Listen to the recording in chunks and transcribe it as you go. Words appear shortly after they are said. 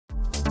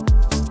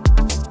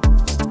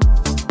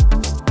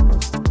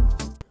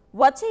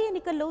వచ్చే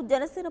ఎన్నికల్లో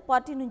జనసేన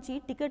పార్టీ నుంచి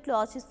టికెట్లు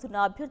ఆశిస్తున్న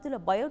అభ్యర్థుల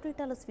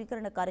బయోడేటాల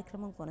స్వీకరణ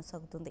కార్యక్రమం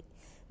కొనసాగుతుంది.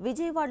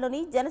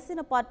 విజయవాడలోని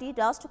జనసేన పార్టీ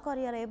రాష్ట్ర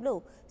కార్యాలయంలో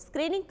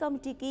స్క్రీనింగ్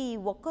కమిటీకి ఈ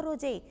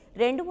ఒక్కరోజే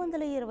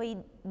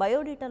 220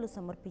 బయోడేటాలు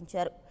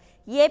సమర్పించారు.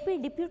 ఏపీ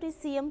డిప్యూటీ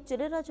సీఎం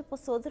చినరాజప్ప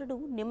సోదరుడు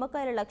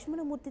నిమ్మకాయల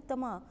లక్ష్మణమూర్తి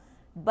తమ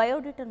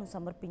బయోడేటాను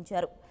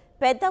సమర్పించారు.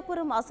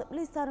 పెద్దాపురం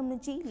అసెంబ్లీ స్థానం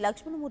నుంచి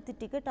లక్ష్మణమూర్తి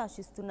టికెట్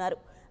ఆశిస్తున్నారు.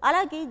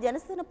 అలాగే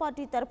జనసేన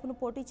పార్టీ తరపున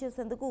పోటీ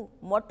చేసేందుకు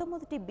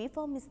మొట్టమొదటి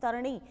బీఫామ్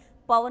ఇస్తారని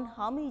పవన్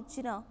హామీ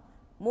ఇచ్చిన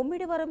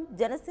ముమ్మిడివరం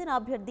జనసేన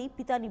అభ్యర్థి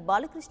పితాని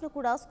బాలకృష్ణ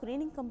కూడా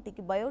స్క్రీనింగ్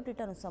కమిటీకి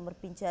బయోడేటాను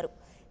సమర్పించారు.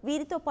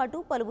 వీరితో పాటు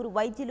పలువురు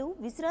వైద్యులు,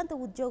 విశ్రాంత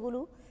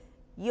ఉద్యోగులు,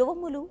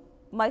 యువములు,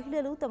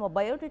 మహిళలు తమ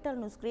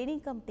బయోడేటాలను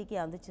స్క్రీనింగ్ కమిటీకి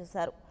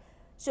అందజేశారు.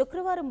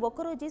 శుక్రవారం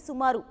ఒక్కరోజే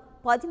సుమారు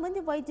 10 మంది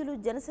వైద్యులు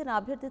జనసేన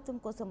అభ్యర్థిత్వం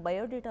కోసం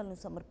బయోడేటాలను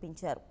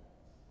సమర్పించారు.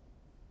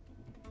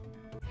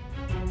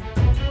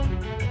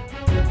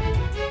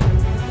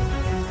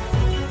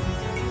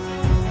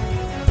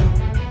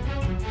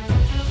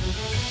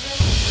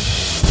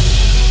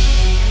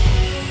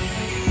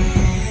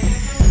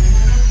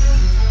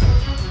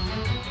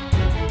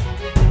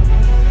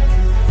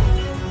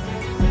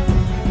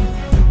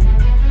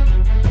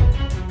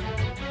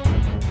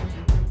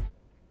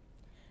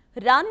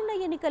 రానున్న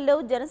ఎన్నికల్లో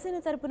జనసేన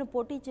తరపున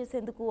పోటీ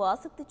చేసేందుకు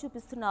ఆసక్తి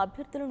చూపిస్తున్న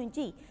అభ్యర్థుల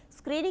నుంచి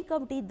స్క్రీనింగ్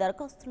కమిటీ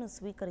దరఖాస్తులను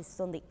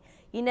స్వీకరిస్తోంది.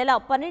 ఈ నెల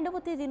 12వ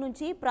తేదీ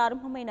నుంచి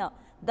ప్రారంభమైన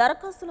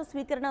దరఖాస్తుల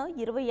స్వీకరణ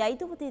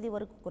 25వ తేదీ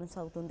వరకు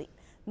కొనసాగుతుంది.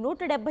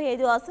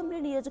 175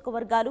 అసెంబ్లీ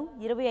నియోజకవర్గాలు,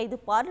 25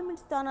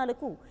 పార్లమెంట్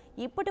స్థానాలకు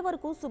ఇప్పటి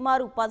వరకు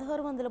సుమారు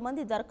 1600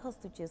 మంది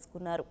దరఖాస్తు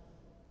చేసుకున్నారు.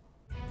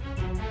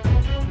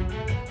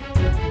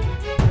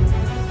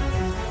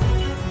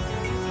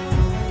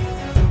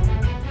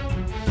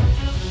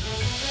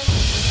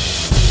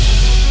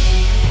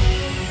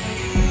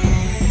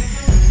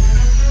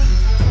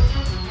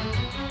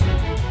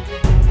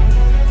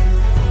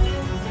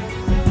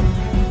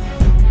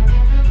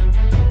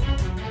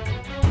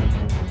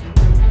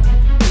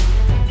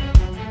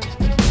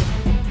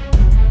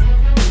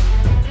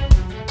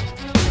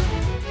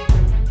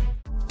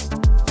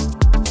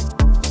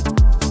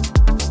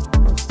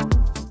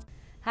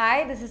 Hi,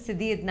 this is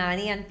Siddhi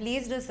Idnani and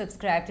please do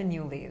subscribe to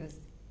New Waves.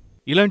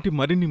 ఇలాంటి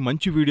మరిన్ని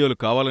మంచి వీడియోలు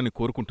కావాలని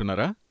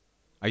కోరుకుంటున్నారా?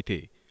 అయితే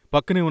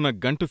పక్కనే ఉన్న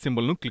గంట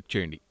సింబల్ను క్లిక్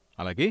చేయండి.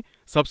 అలాగే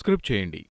సబ్స్క్రైబ్ చేయండి.